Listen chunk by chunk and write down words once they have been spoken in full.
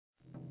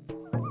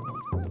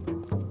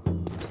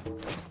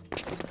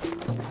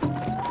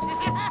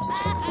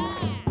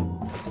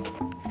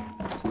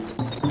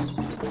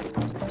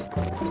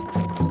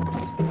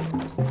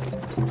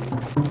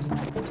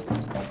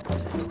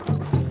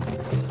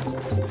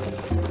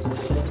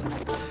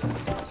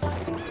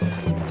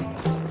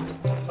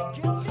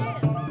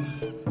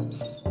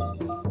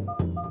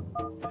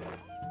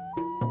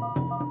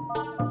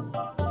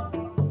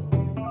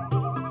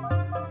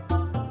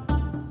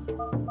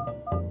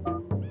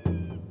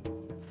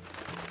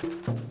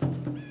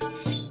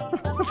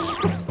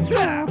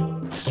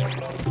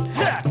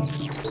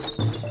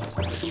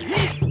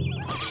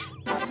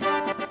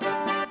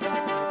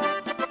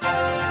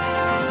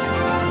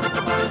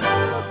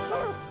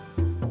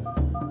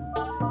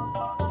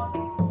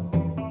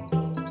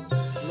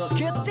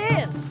Look at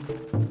this!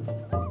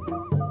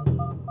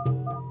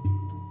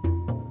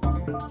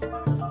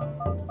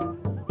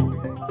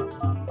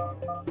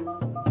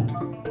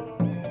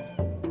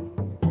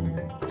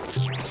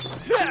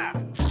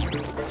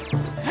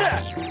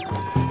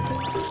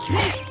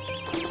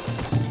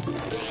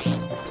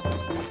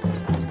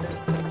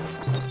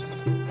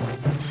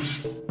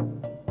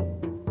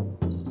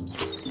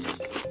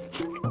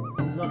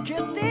 Look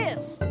at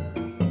this!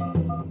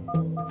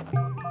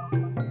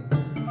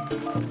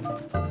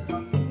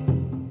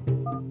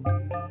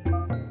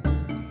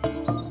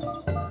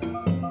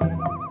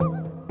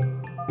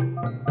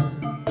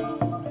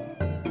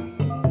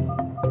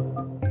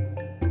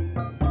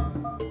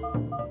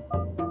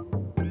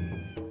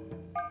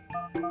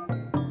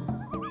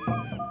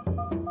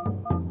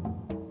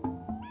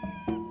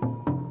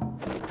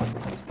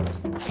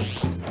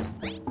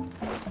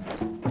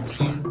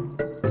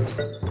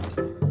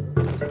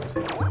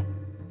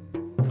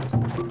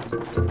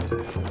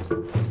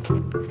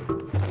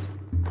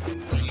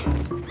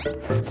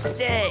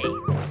 Stay.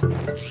 Look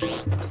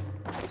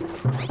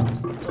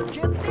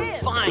at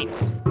this! Fine.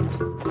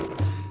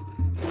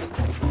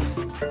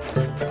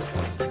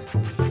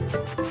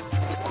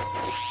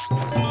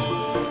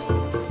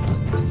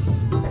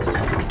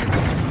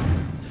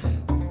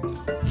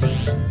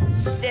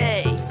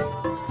 Stay.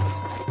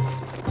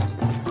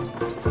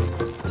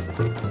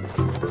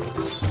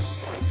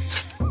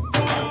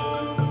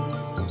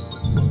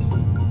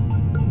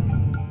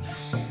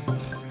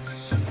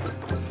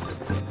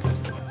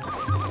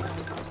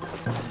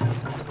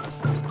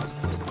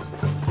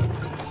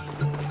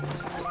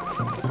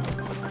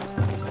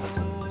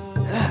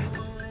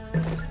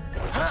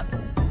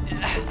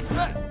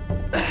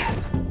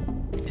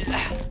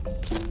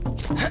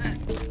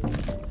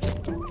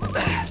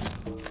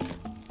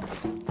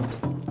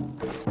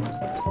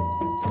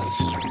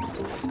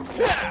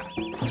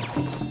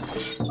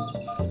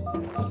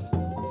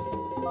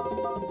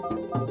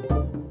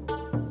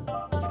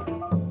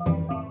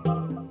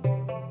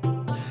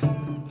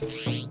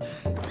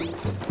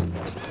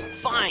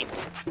 Fine.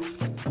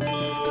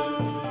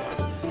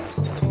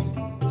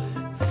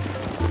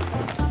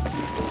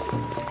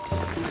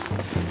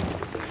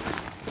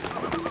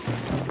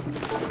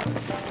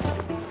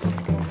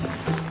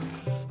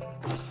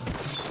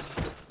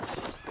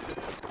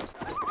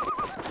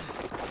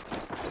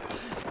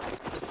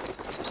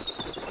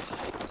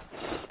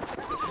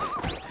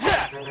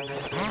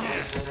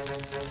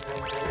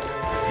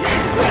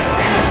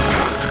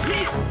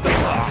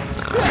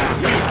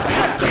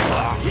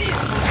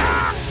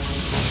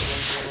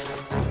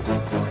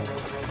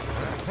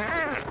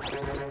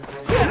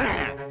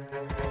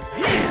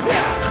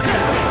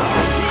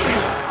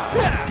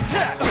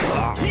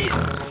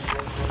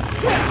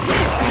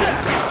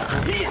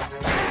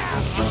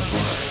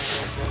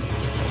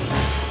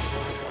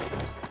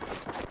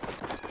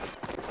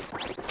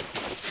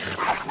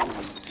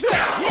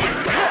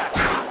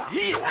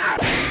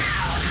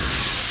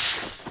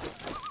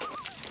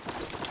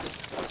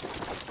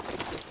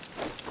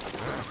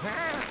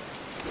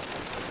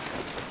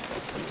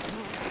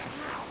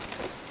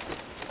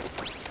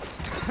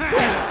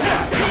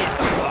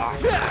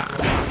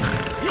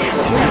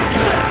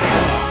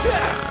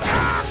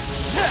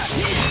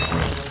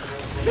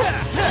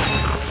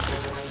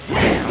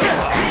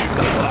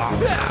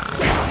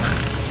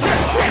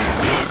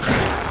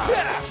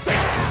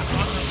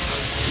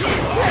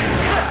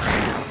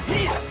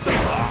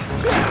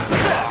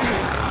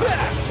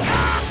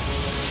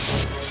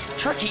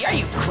 Tricky, are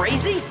you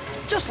crazy?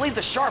 Just leave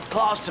the sharp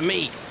claws to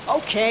me.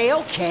 Okay,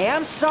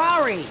 I'm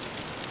sorry.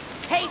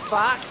 Hey,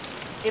 Fox,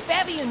 if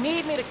ever you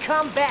need me to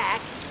come back,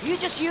 you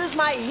just use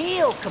my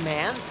heal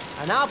command,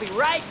 and I'll be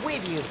right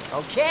with you,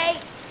 okay?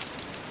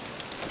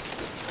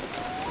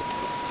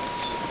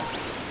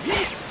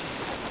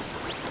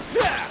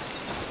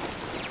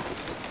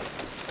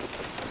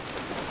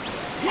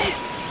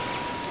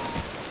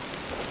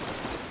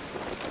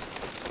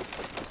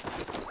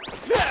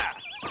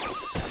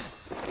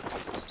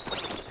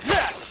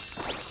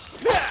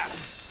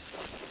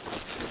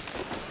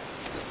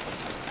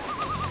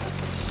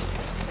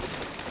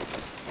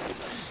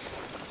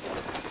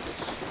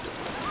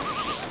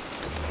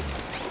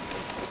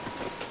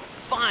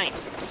 Fine.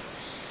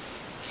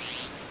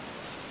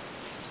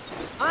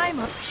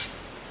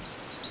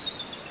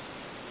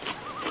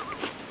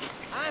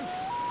 I'm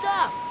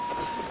stuck.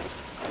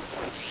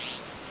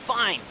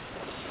 Fine.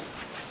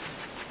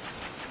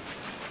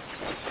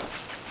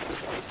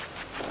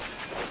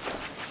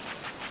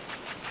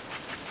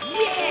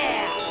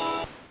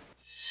 Yeah!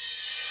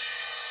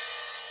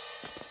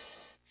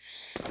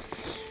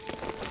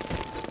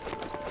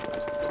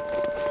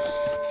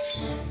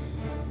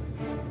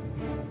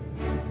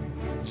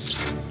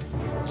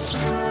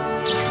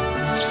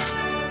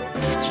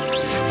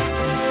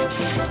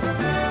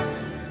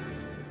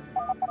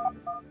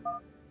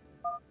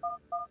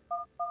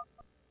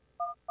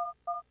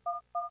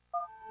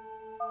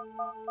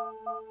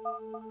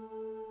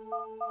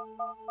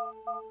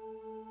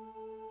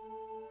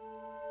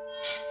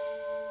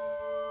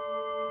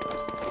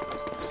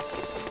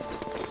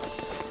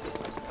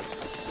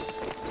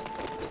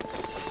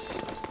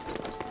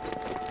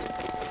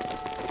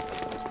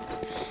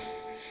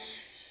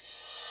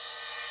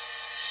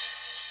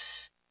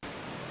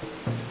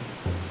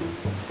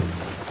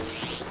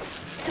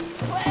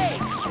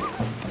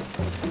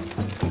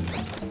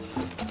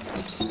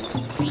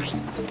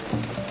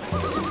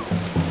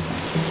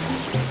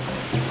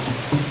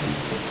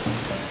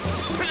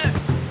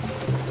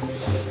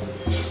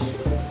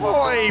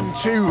 I'm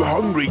too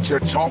hungry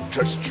to talk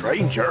to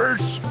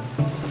strangers.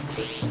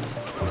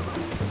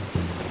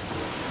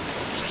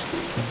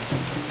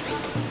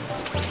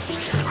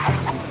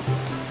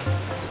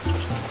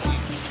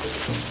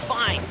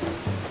 Fine.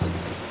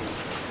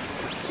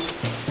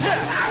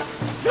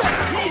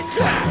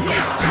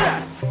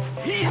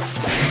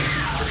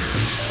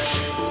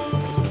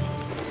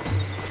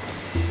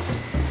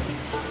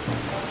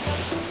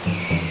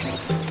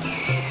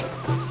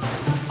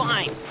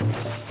 Fine.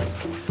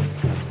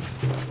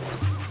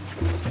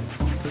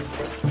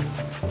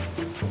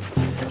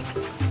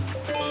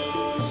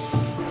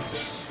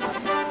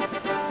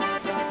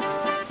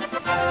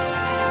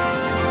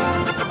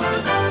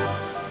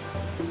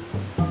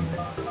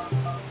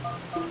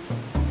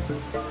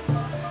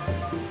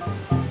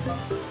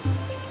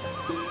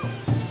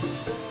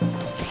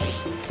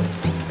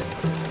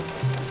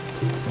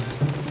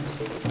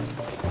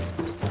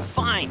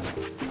 Fine.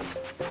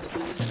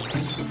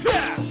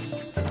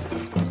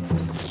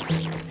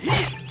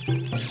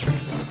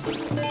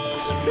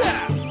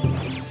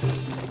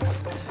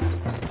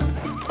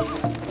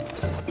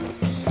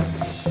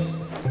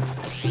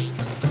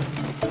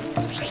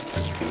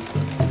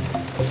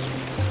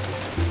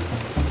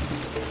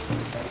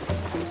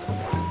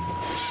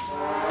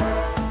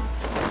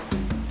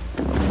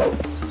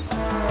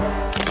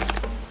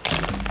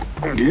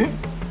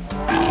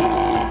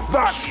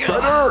 That's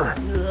better.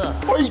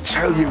 I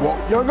tell you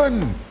what,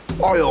 young'un,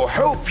 I'll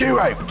help you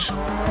out.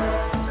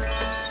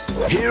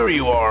 Here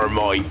you are,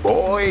 my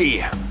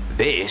boy.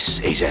 This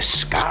is a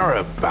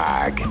scarab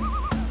bag.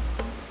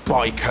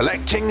 By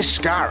collecting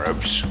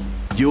scarabs,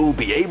 you'll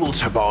be able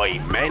to buy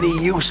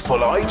many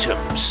useful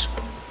items.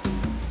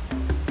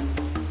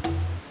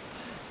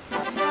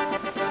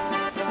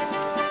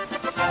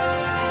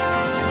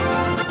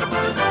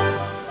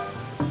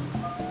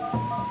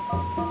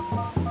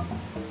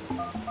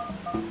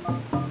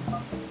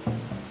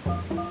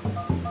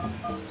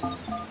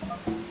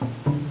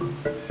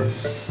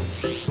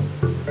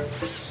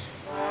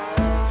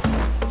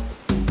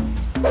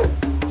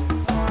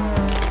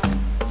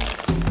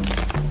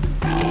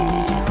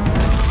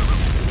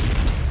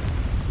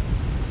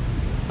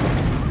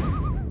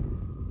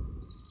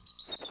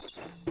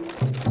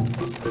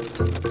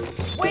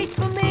 Wait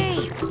for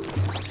me!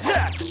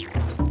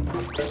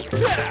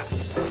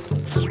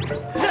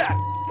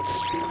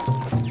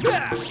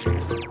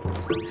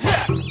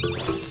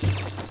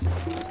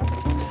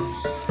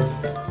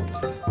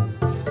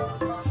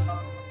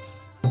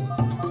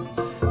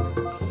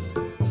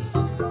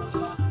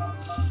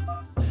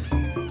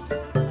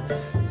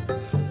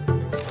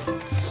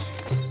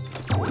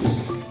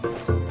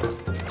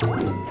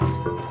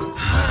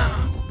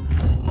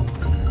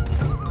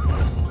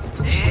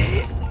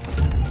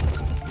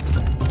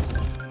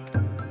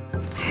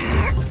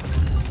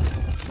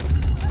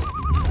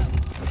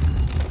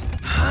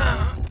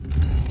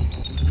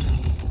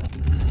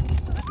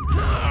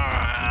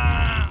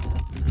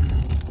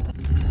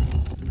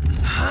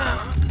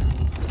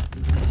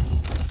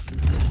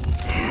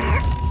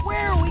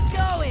 Where are we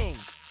going?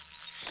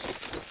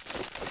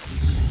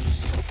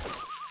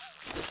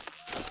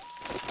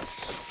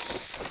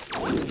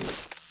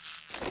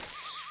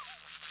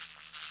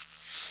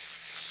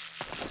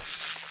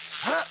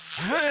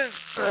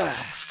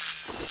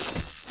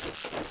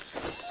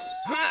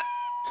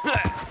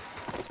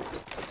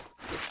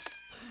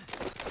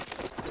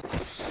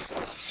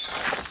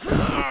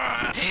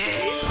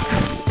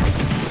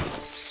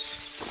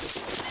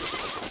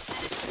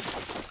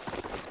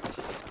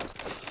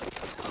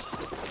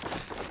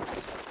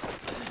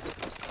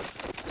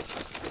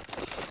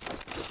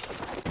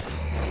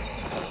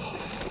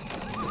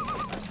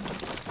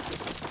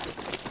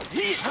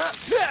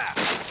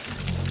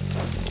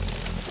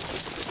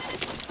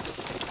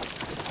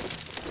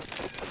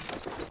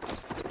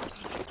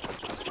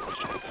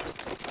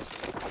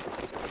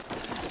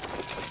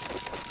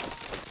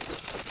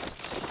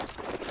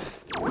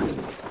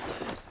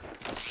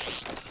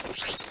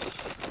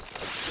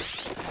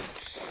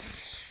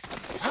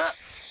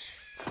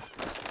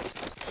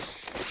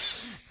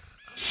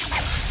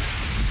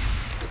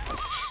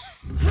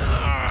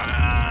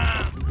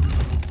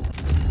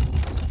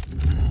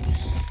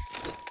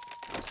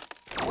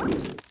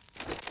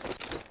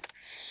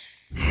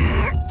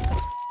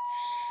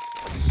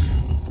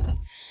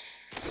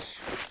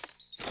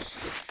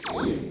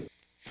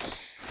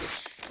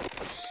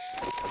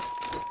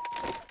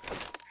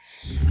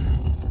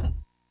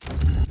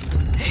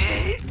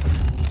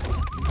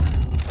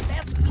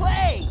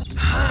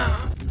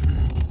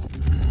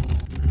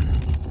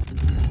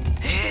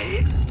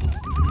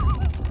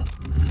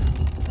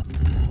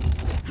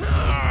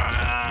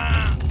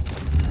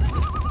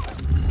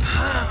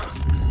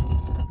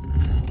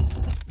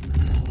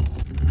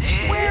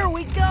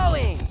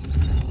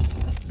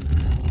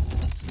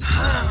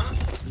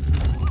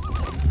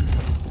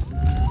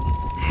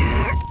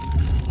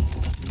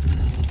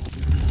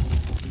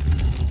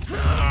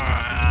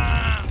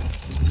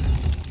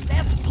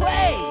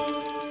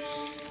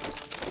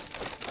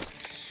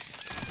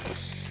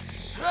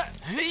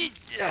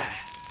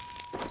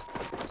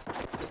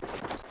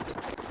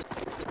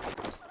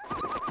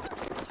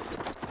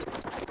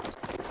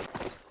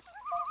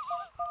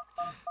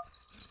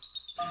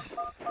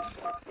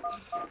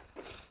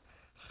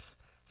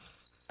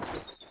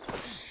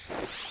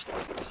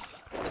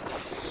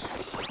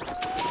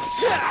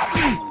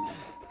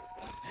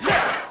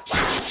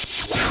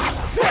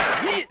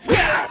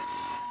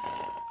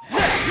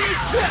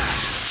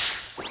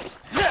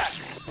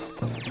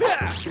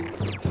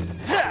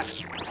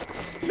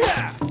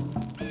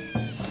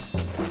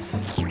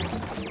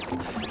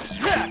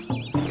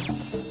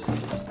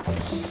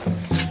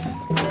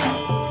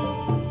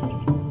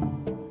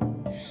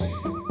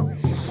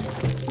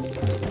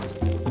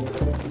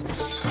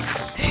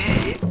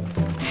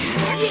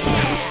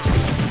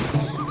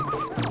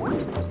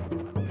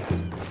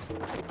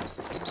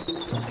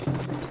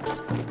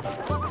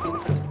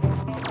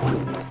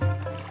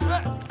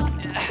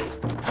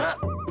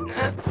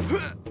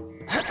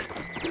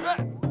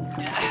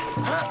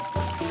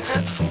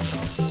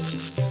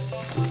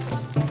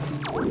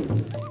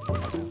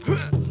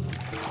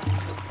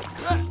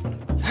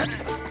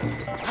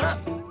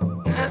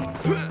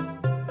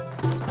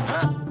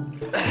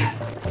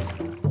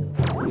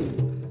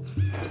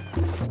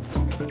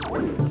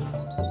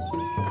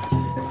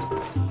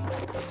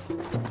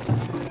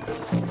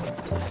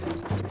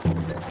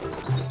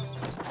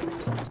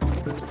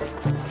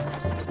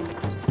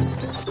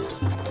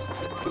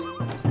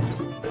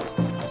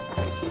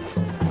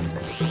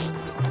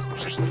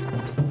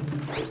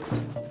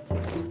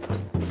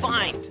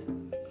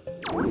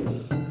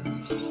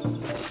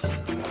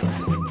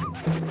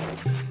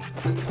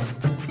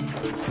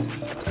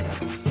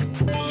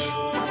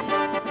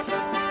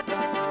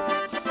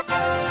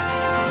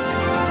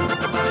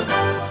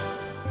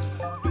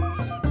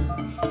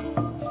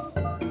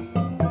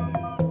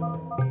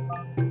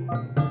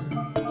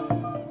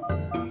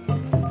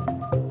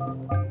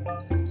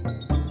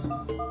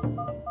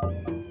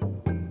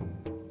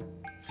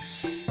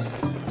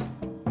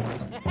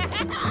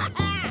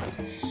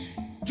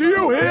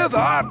 you hear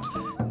that?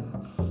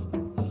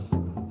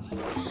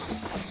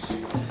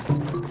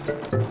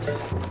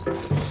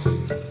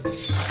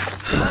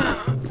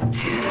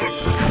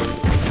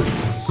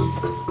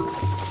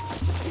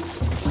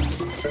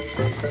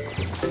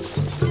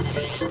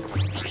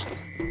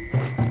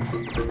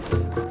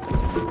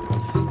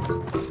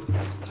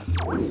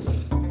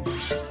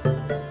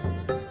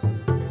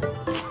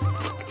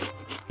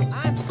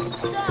 I'm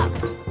stuck.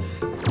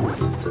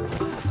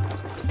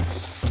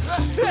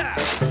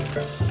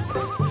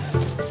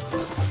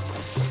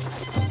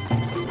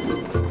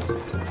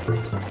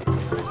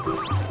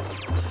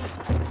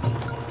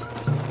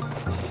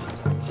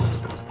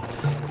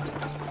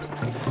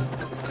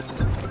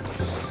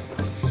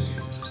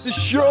 The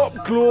sharp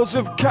claws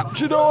have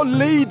captured our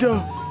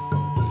leader.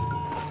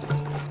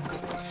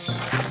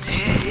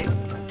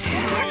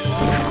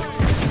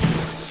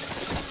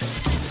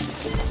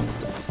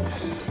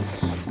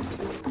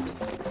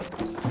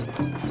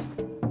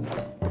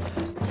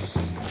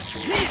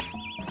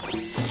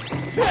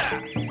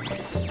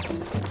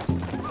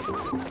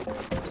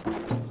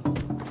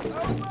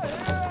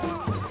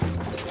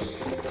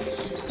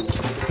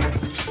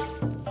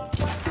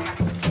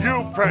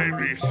 You pay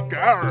me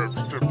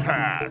scarabs to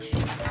pass.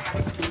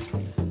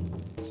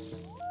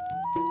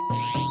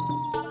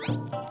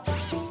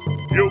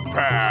 You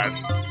pass,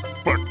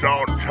 but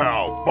don't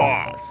tell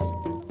boss.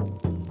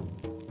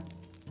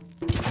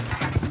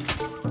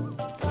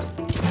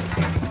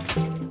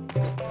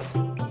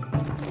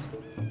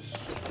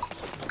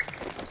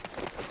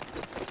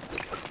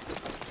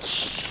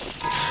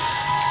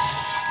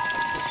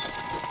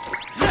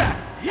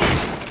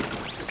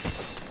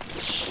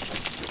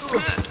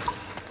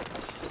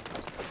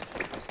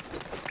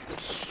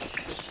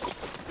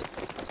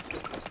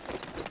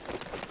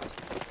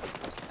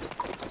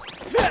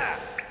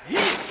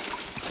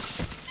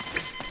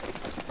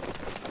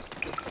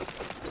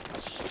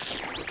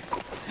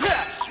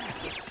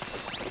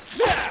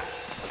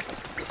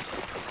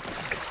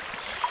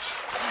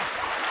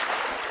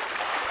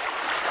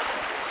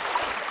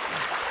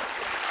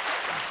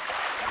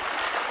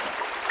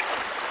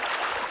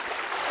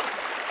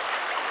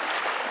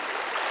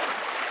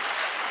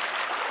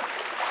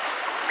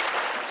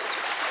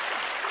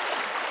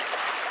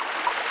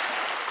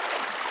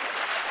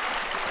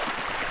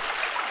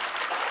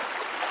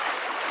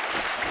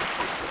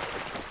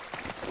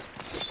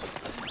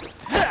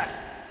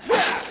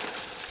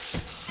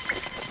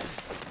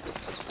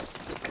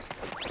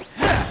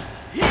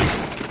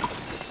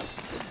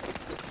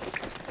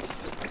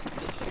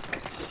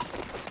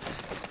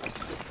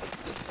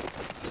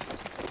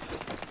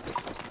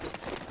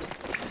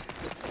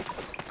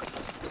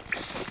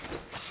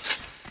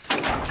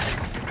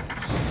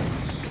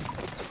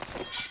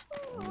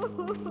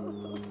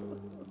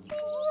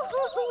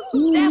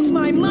 That's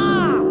my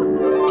mom!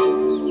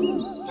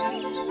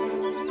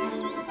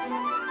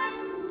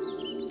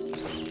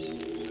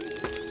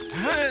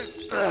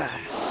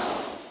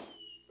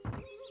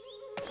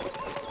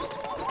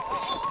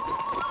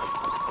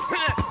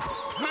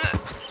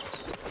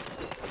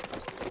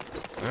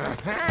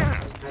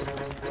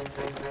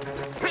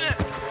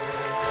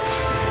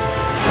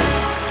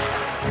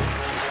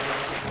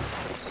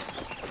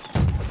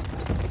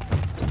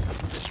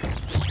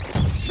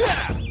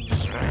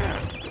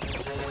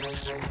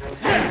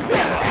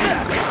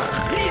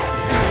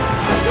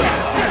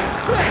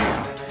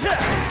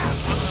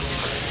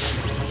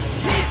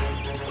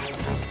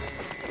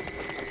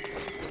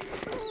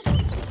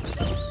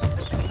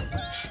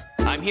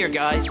 I'm here,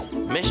 guys.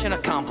 Mission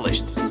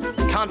accomplished.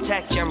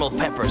 Contact General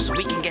Pepper so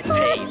we can get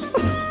paid.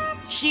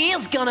 She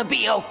is gonna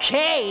be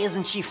okay,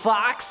 isn't she,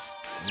 Fox?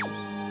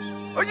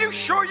 Are you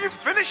sure you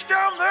finished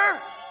down there?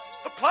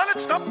 The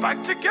planet's not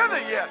back together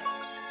yet.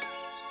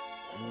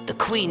 The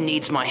Queen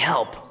needs my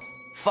help.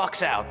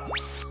 Fox out.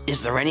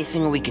 Is there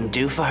anything we can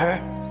do for her?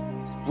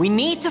 We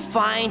need to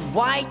find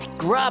white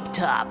grub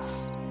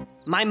tubs.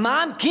 My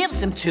mom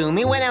gives them to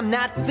me when I'm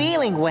not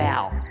feeling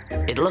well.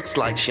 It looks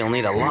like she'll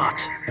need a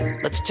lot.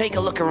 Let's take a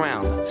look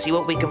around, see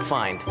what we can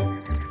find.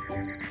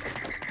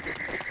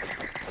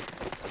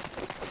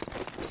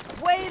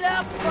 Wait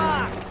up,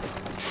 Fox!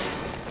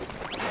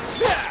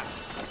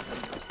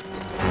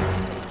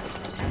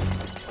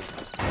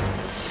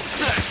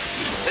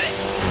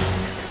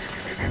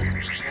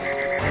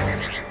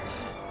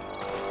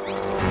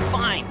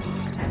 Fine.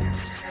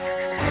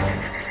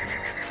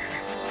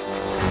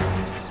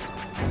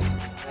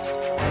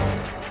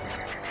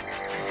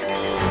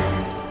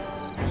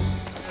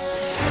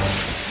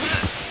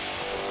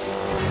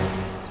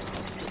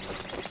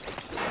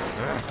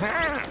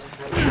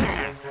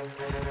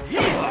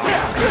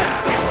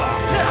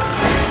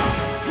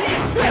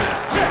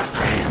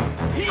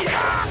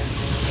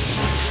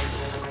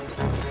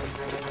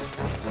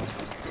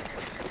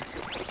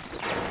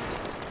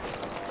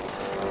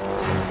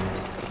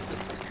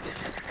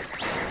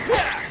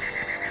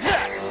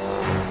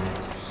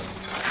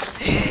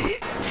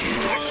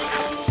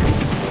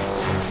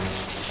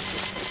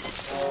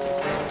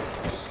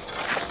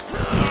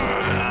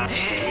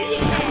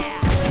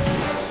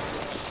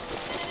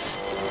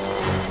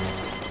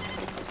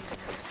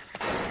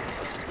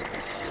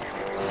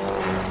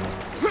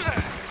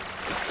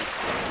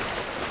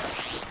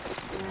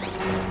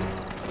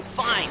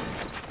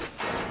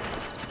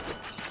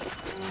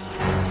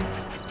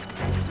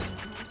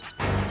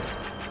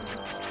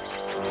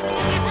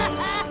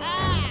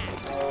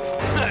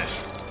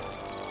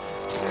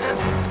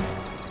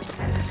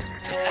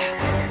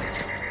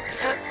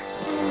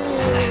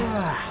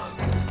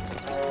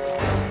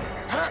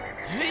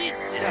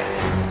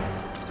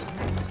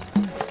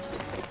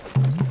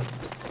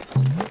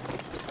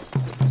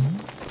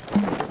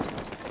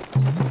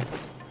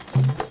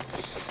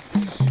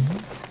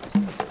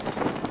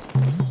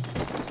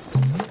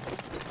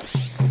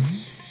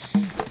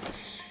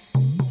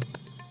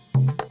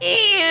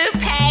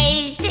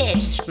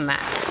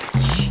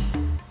 much.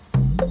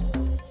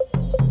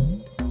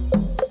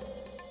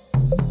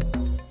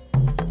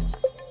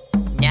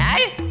 No,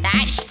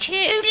 that's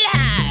too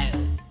low.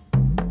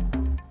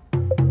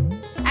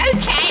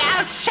 Okay,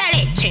 I'll sell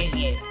it to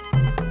you.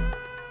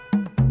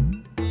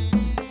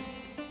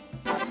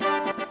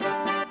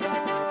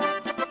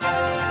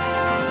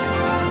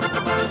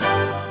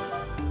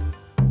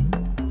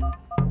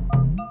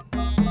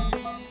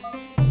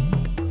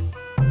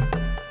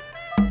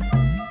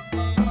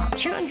 For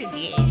 200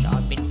 years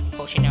I've been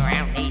pushing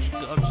around these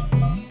goods.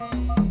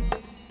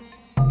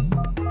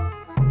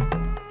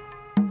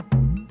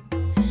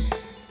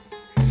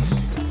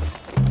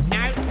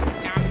 No,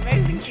 I'm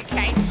moving to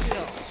Cape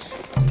Floor.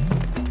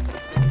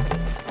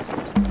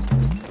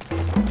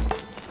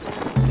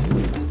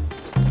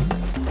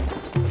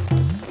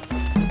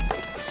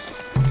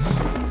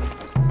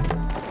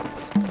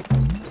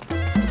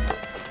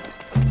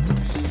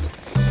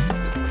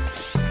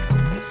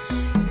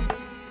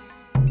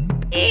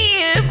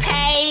 You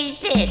pay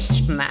this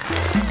much.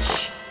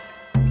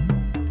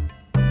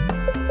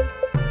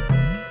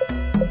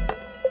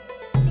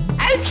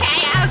 Okay,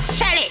 I'll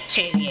sell it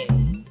to you.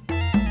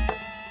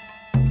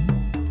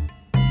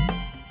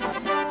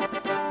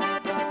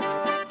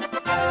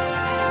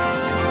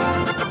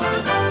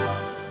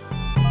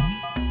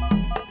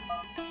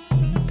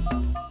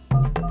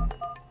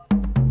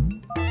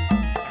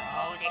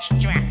 Oh, this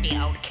drafty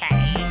old cave.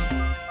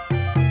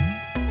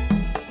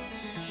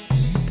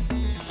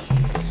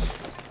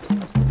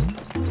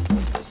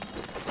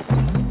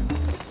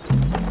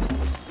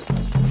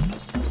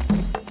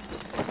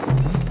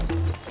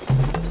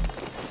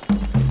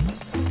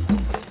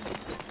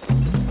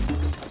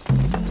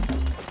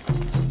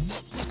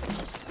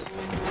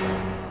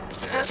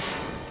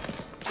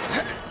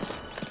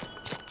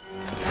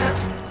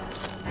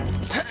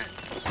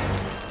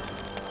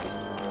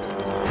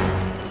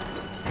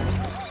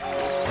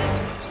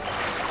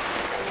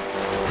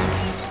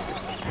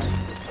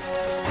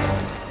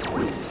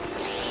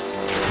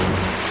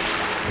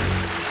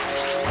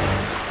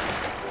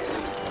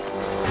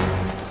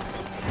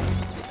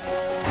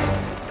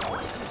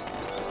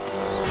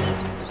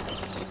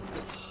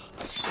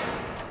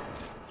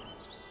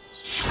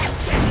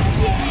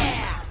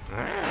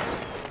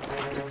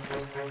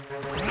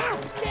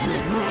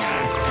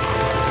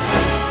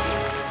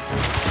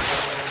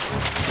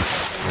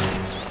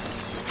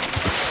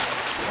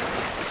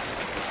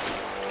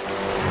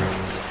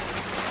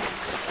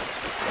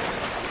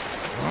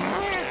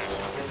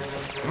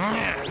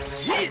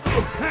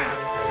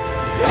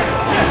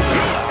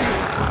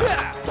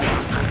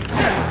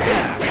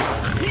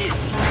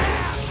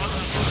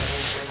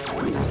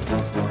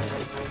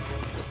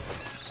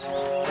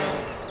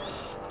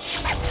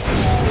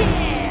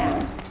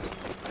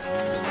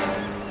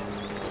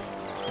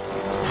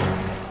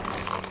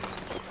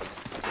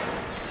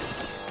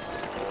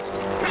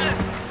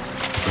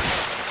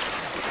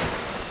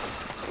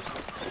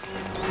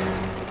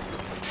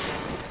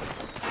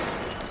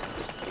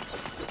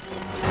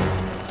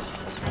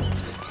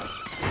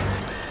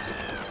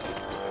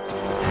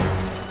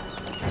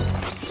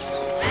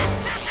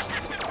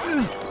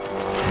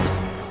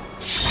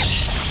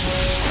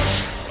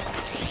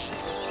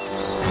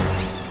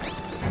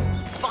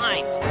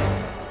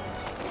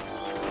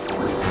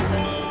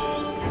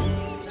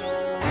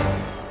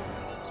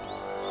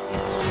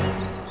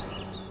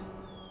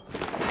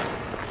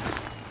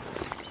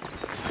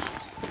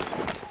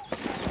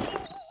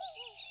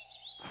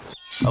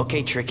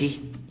 Okay,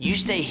 Tricky. You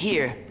stay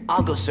here.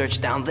 I'll go search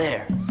down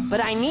there.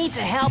 But I need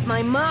to help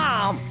my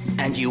mom.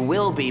 And you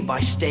will be by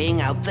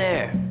staying out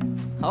there.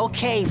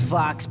 Okay,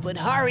 Fox, but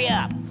hurry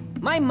up.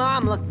 My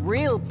mom looked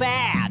real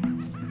bad.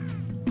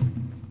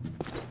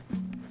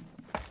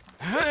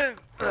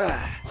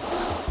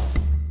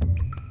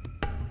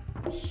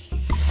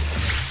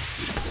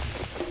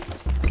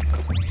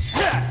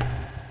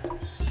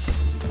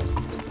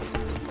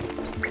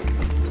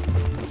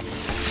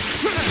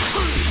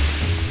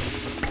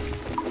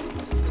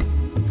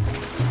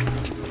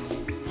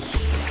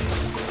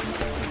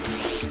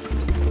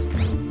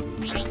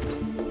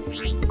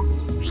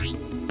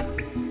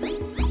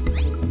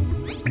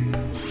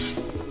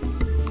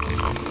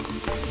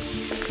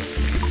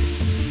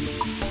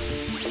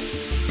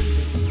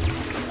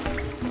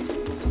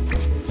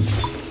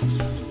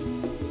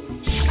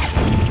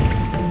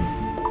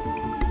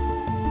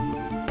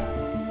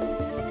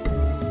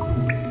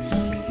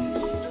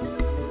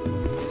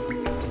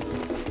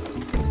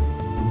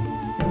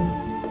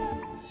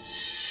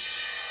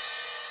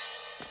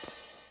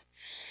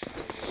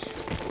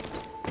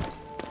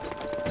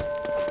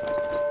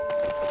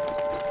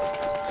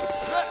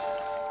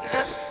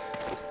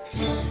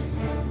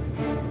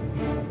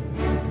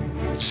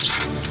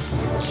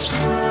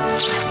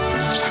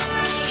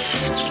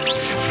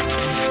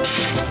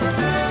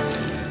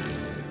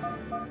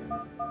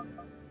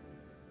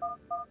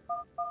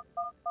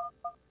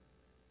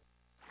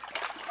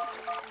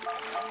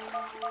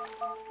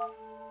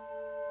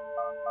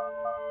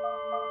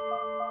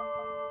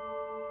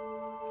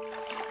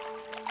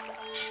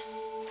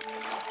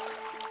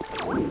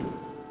 You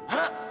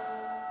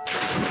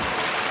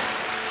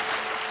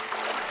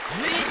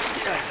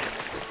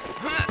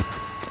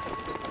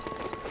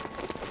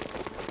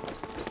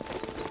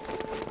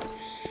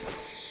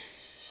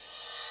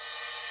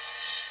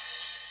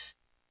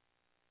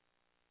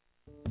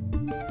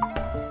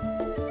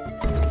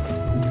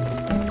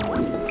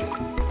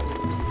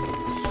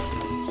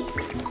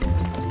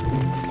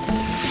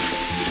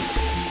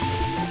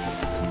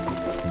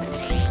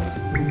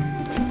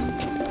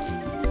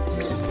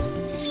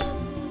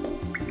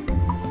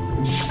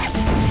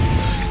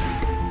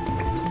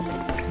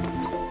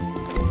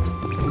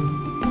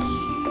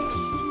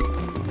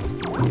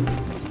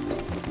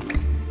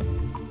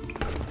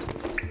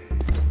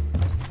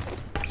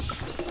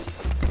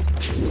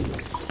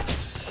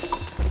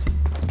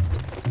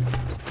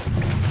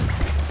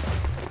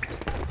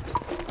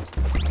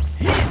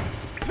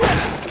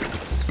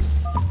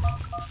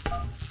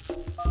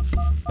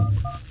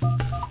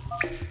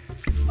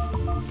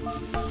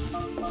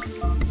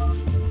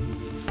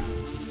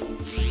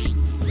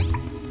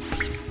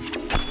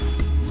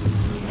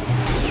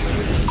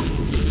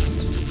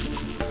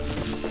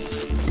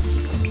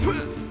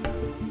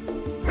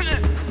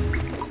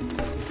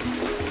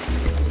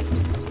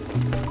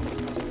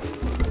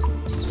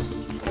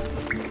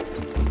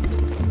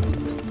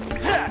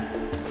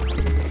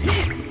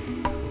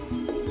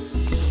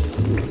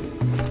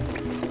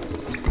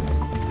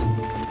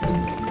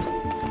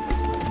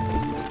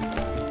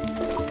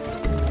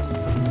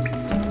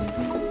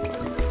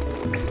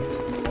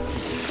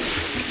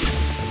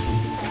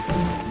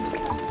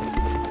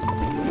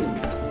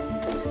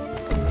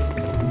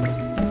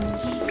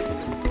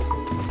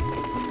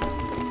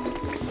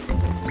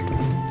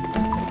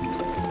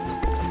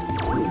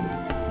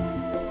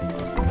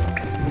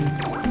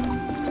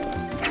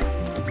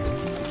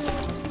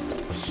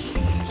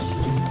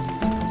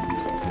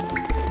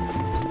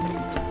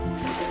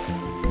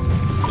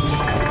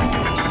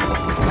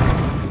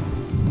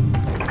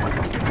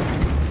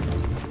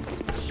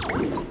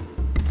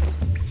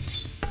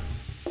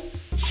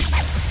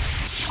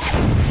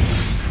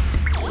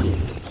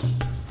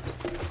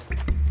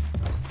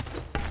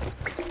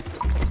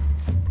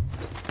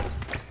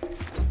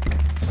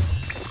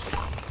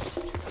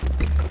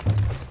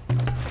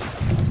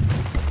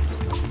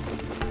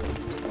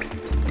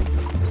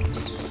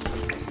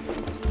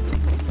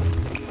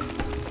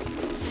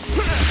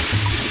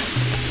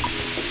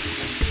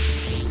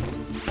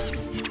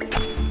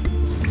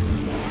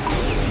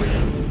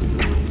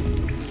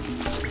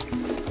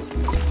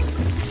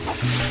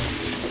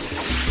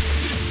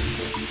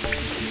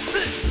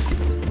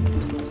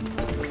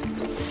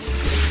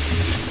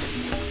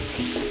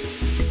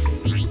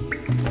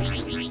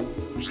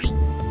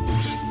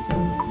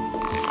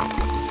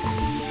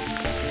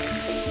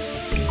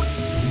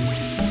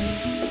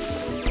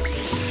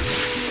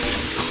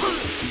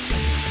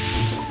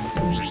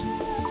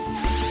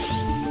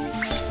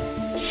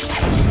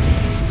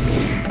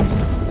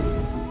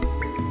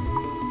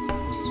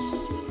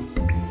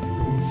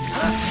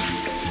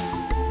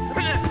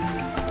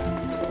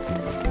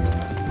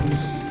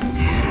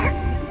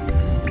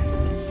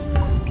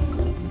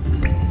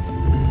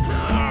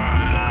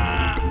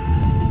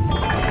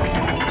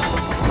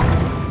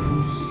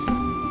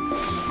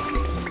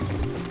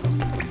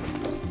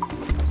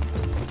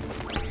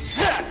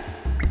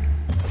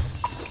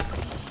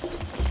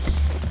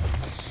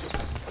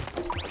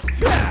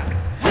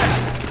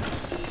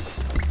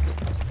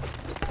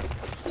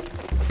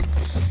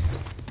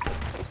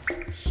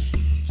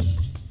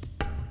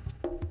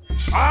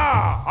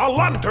A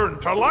lantern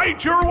to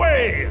light your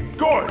way.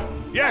 Good.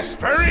 Yes,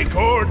 very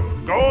good.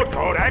 Good,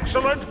 good,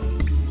 excellent.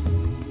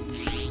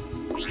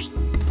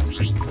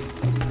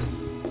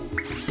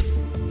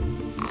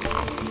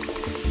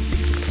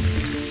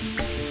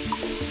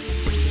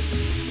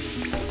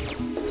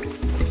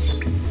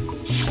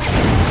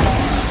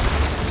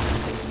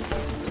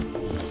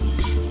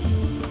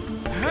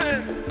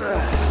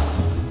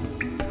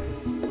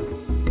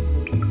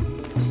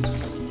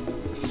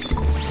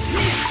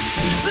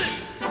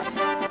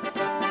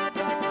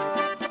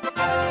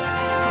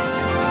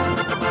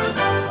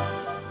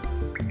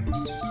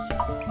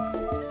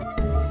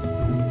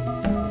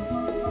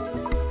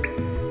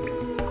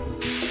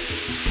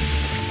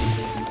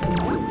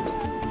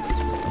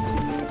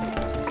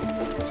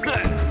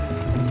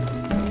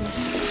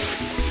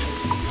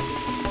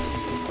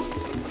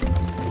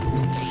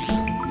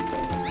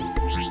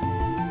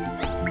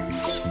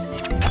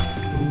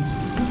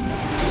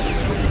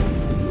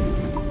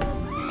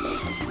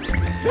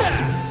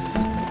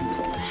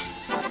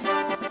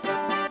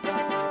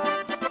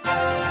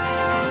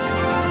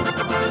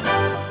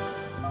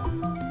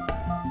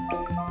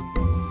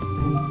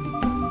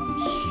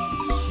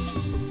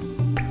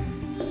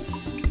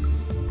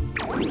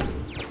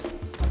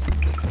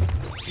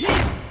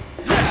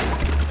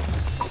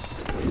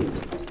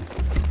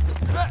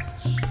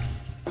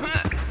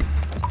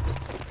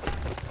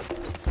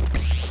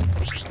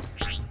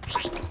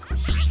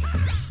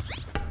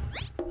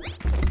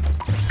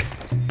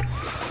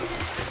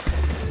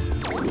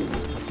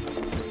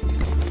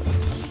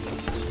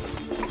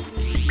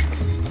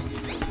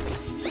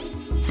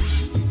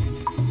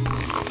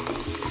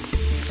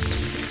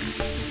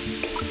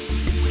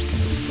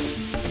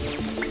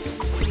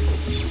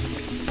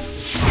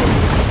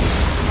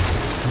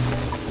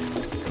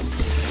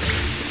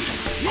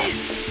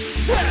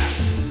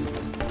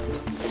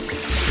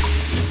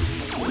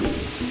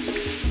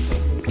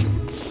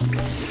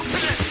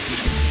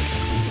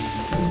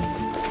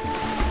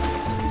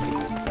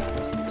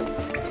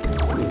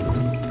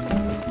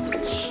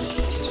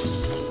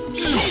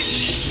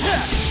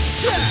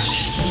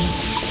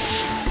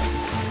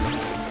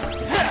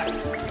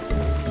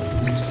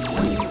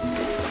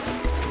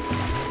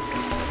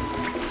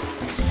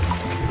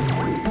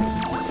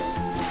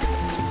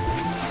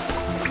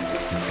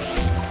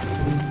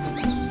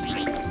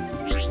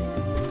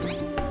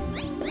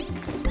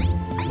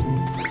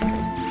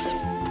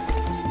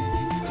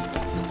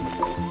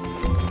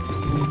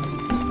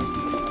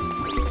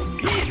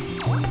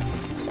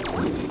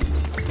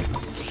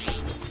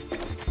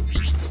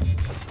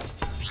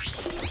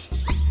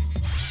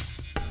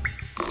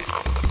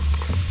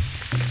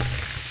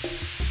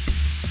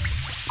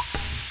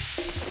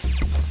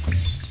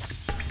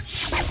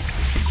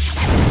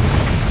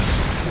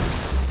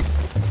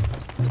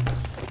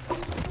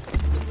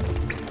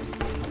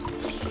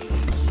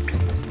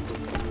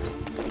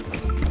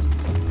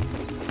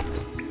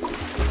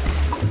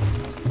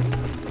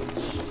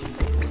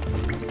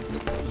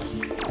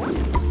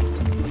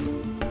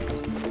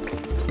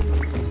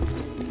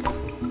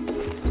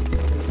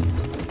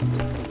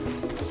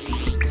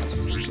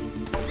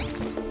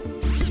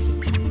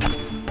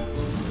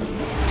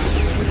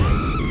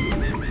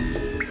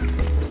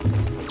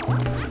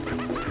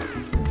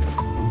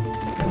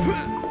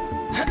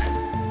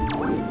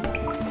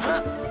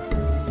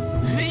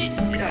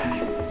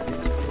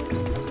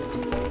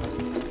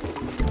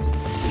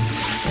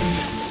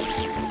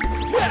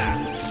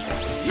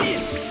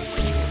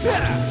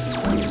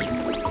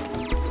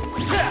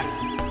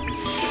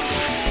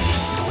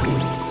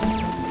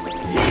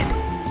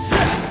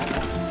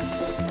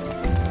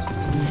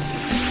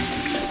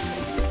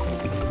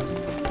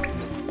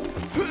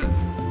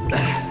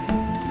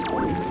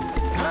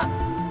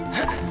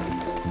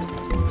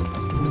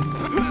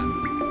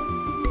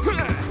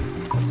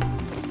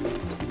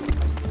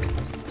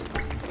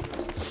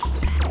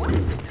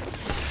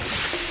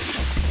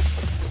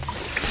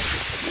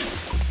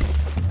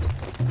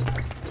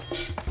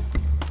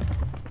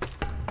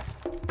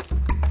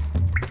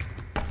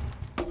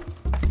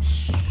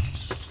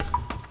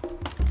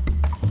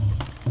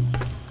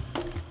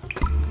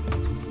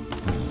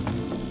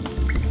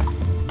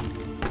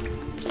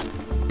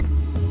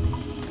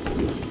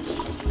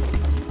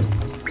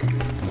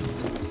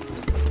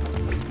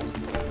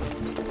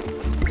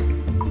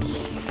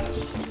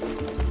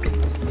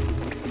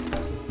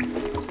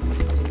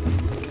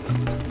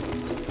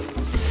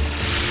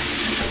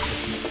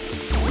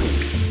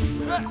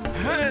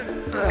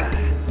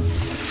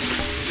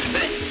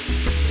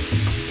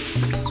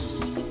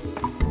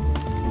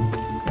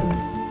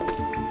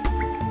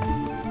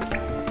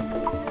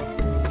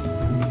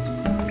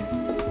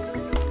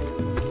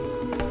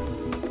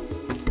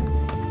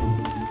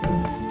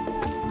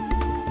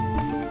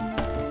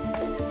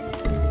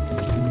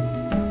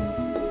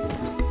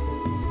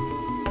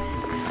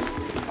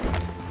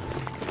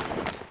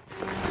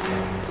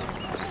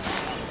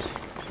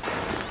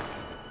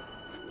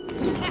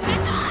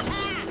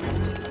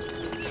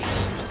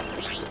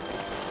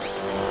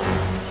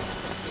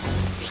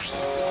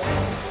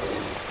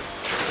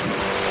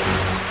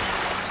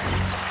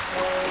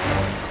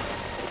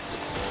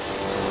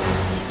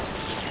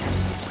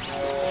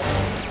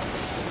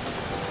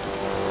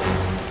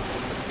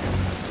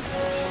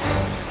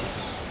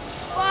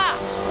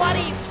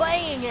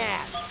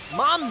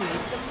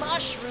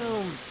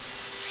 mushrooms.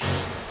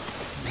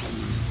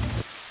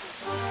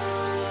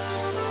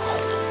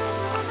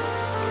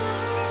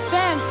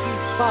 Thank you,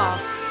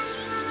 Fox.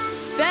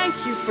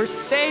 Thank you for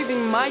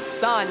saving my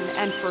son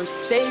and for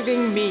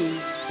saving me.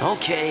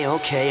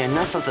 Okay,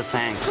 enough of the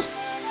thanks.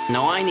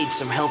 Now I need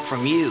some help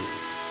from you.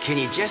 Can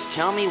you just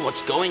tell me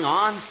what's going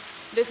on?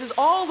 This is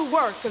all the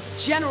work of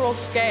General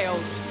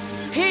Scales.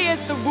 He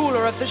is the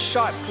ruler of the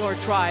Sharpclaw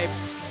tribe,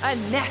 a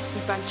nasty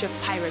bunch of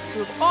pirates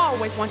who have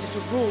always wanted to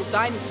rule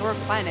Dinosaur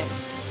Planet.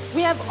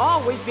 We have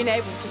always been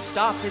able to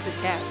stop his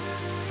attacks,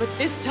 but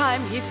this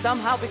time he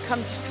somehow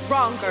become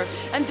stronger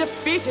and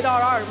defeated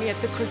our army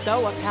at the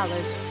Krazoa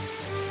Palace.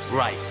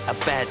 Right, a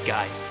bad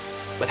guy.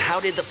 But how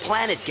did the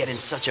planet get in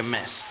such a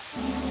mess?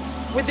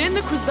 Within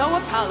the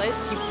Krazoa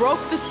Palace, he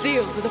broke the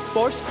seals of the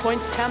Force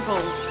Point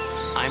temples.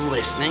 I'm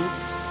listening.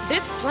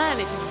 This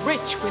planet is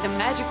rich with a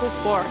magical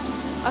force,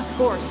 a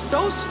force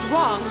so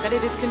strong that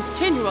it is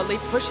continually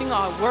pushing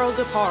our world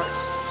apart.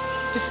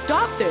 To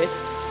stop this,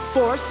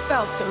 4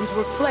 spellstones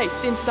were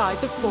placed inside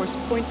the Force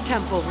Point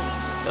temples.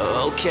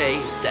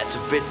 Okay, that's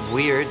a bit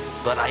weird,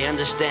 but I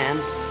understand.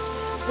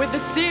 With the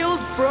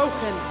seals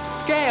broken,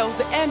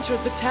 Scales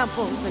entered the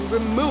temples and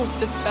removed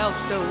the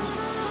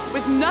spellstones.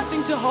 With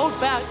nothing to hold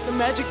back the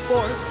magic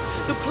force,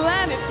 the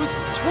planet was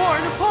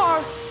torn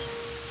apart.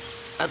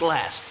 At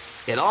last,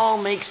 it all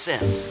makes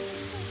sense.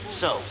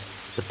 So,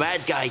 the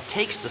bad guy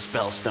takes the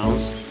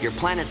spellstones, your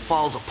planet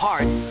falls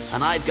apart,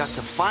 and I've got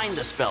to find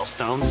the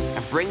spellstones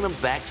and bring them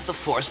back to the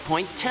Force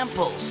Point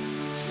temples.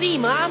 See,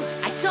 Mom?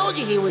 I told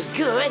you he was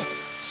good.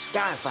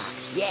 Star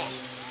Fox, yeah.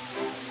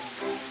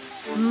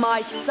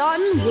 My son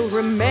will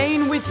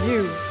remain with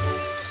you,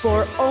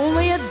 for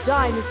only a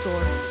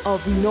dinosaur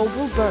of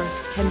noble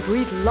birth can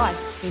breathe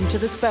life into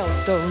the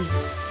spellstones.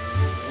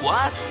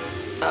 What?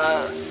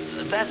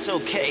 That's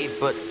okay,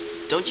 but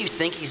don't you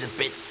think he's a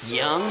bit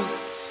young?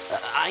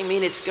 I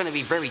mean, it's gonna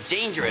be very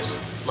dangerous.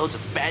 Loads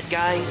of bad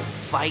guys,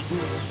 fighting,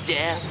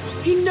 death.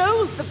 He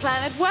knows the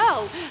planet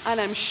well,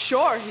 and I'm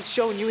sure he's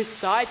shown you his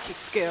sidekick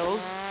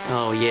skills.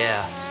 Oh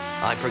yeah,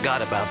 I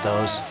forgot about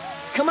those.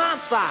 Come on,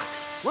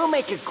 Fox. We'll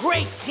make a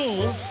great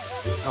team.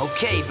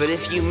 Okay, but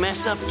if you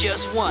mess up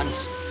just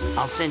once,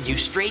 I'll send you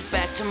straight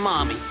back to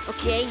Mommy.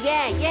 Okay,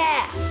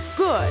 yeah.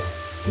 Good.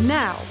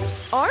 Now,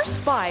 our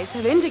spies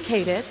have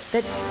indicated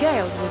that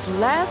Scales was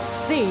last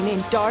seen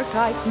in Dark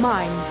Ice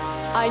Mines.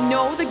 I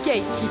know the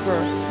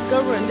gatekeeper,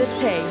 Garunda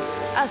Tay,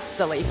 a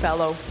silly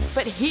fellow,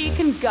 but he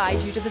can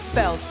guide you to the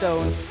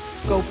Spellstone.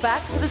 Go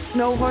back to the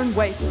Snowhorn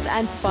Wastes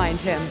and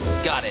find him.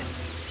 Got it.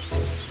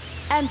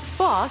 And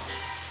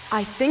Fox,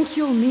 I think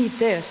you'll need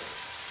this.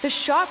 The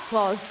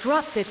Sharpclaws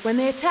dropped it when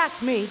they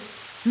attacked me.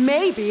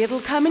 Maybe it'll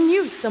come in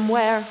use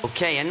somewhere.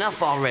 Okay,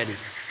 enough already.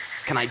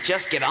 Can I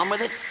just get on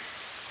with it?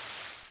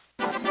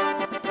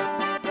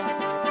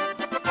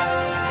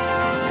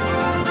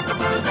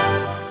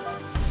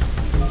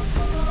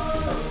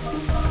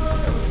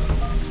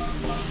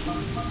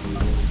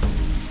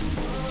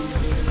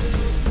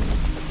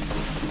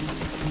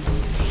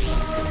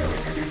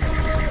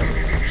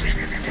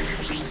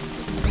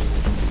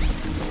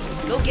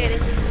 Go get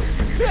it.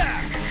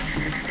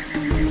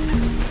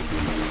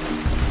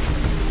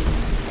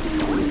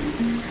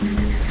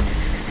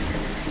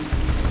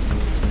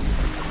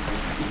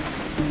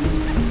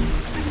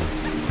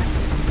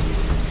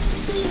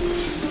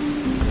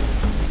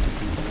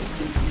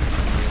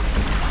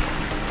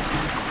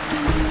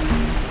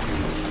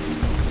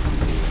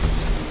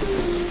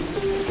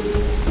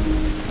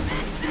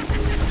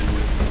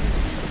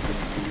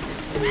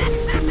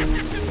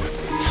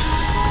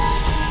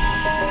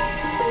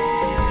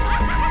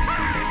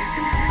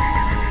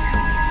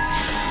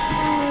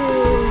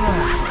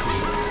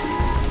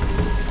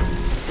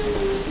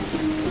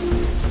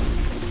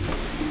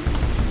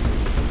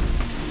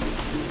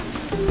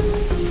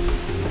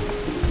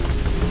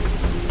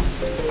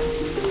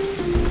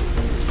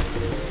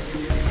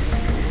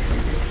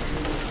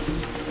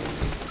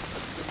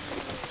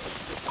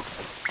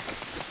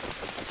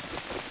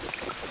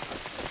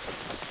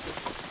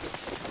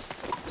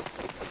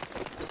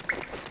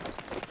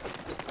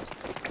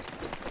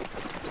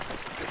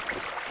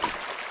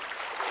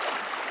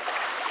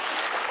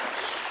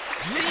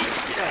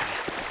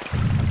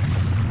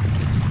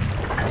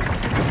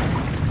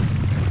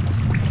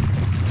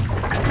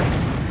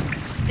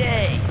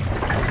 Stay.